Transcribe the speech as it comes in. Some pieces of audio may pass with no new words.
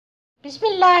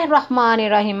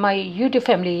Bismillahirrahmanirrahim, my YouTube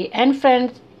family and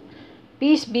friends.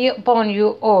 Peace be upon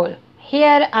you all.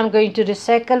 Here I'm going to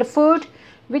recycle food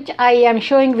which I am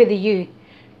showing with you.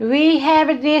 We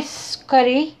have this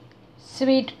curry,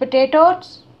 sweet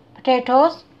potatoes,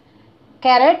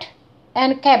 carrot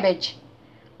and cabbage.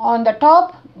 On the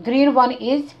top, green one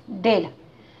is dill.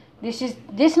 This is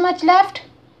this much left,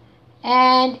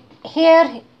 and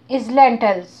here is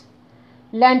lentils,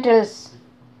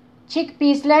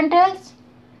 chickpeas lentils,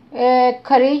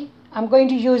 curry. I'm going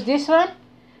to use this one,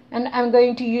 and I'm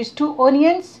going to use 2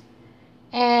 onions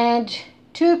and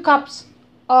 2 cups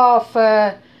of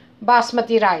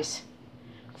basmati rice.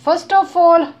 First of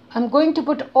all, I'm going to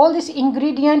put all this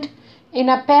ingredient in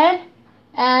a pan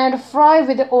and fry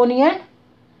with the onion.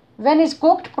 When it's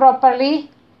cooked properly,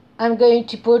 I'm going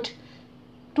to put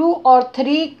 2 or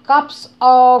 3 cups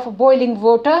of boiling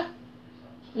water.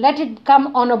 Let it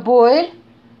come on a boil.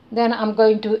 Then I'm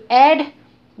going to add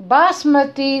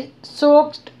basmati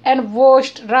soaked and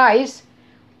washed rice,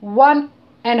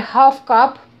 1.5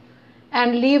 cup,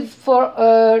 and leave for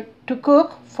to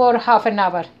cook for half an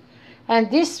hour. And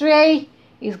this way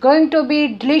is going to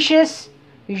be delicious,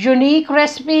 unique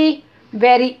recipe,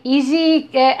 very easy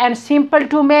and simple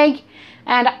to make,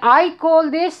 and I call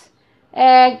this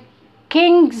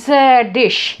king's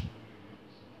dish.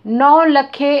 No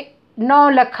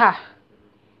lakha.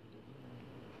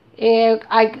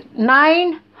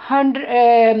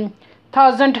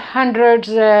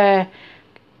 900,000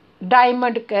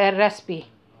 diamond recipe.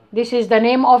 This is the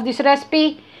name of this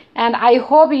recipe, and I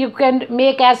hope you can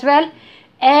make as well.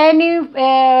 Any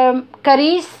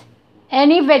curries,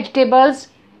 any vegetables,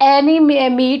 any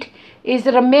meat is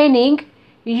remaining,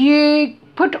 you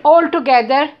put all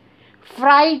together,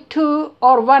 fry 2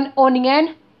 or 1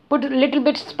 onion, put a little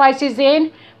bit spices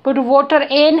in, put water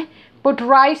in, put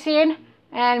rice in,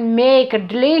 and make a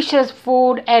delicious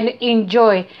food and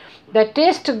enjoy. The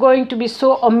taste going to be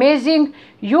so amazing.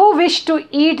 You wish to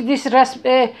eat this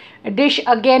dish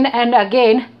again and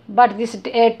again, but this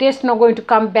taste not going to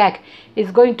come back. It's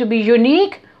going to be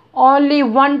unique, only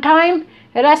one time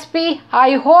recipe.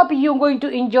 I hope you're going to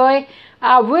enjoy.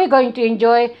 We're going to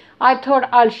enjoy. I thought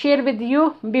I'll share with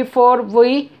you before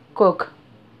we cook.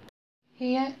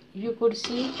 Here you could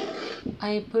see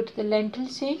I put the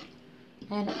lentils in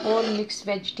and all mixed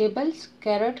vegetables,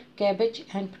 carrot, cabbage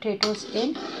and potatoes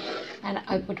in, and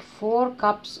I put 4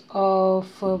 cups of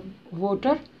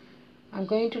water. I'm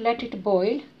going to let it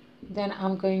boil, then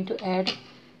I'm going to add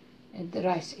the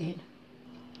rice in.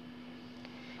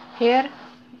 Here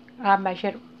I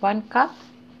measure 1 cup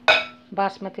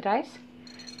basmati rice.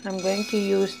 I'm going to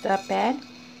use the pan,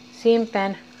 same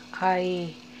pan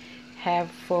I have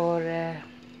for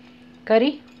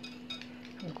curry.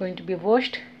 I'm going to be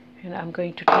washed, and I'm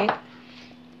going to take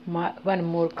 1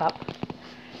 more cup.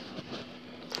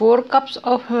 4 cups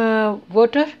of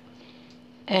water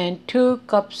and 2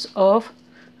 cups of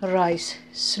rice.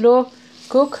 Slow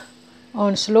cook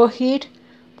on slow heat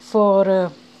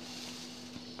for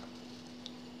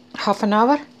half an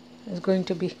hour. It's going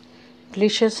to be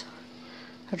delicious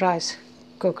rice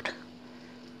cooked.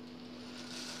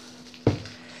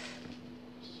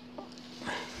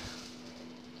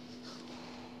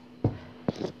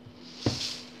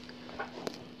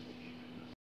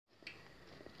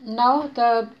 Now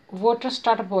the water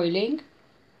start boiling.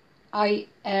 I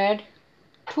add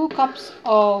 2 cups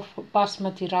of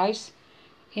basmati rice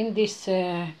in this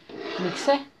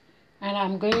mixer, and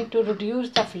I'm going to reduce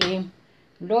the flame,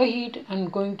 low heat. I'm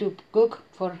going to cook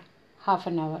for half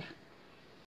an hour.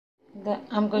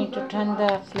 I'm going to turn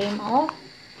the flame off,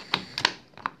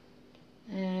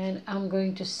 and I'm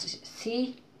going to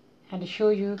see and show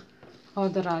you how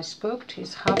the rice cooked.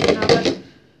 It's half an hour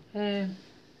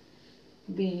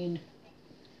been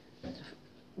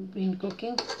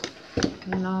cooking.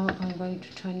 Now I'm going to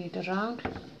turn it around.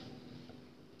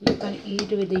 You can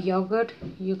eat with the yogurt,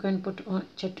 you can put on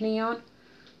chutney on,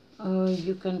 or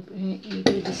you can eat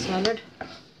with the salad.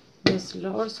 There's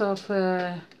lots of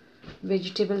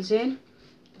vegetables in.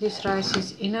 This rice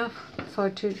is enough for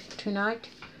tonight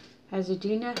as a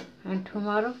dinner and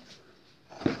tomorrow.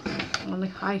 And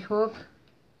I hope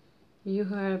you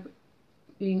have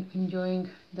been enjoying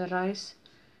the rice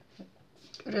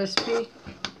recipe.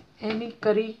 Any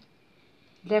curry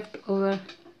left over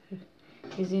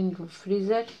is in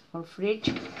freezer or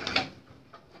fridge,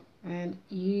 and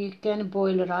you can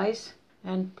boil rice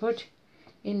and put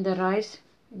in the rice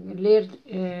layered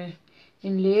in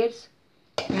layers,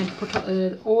 and put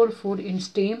all food in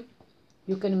steam.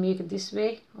 You can make this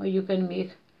way, or you can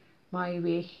make my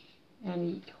way,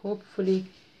 and hopefully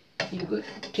your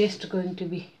taste going to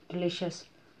be delicious.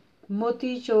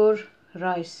 moti chor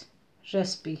rice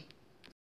recipe.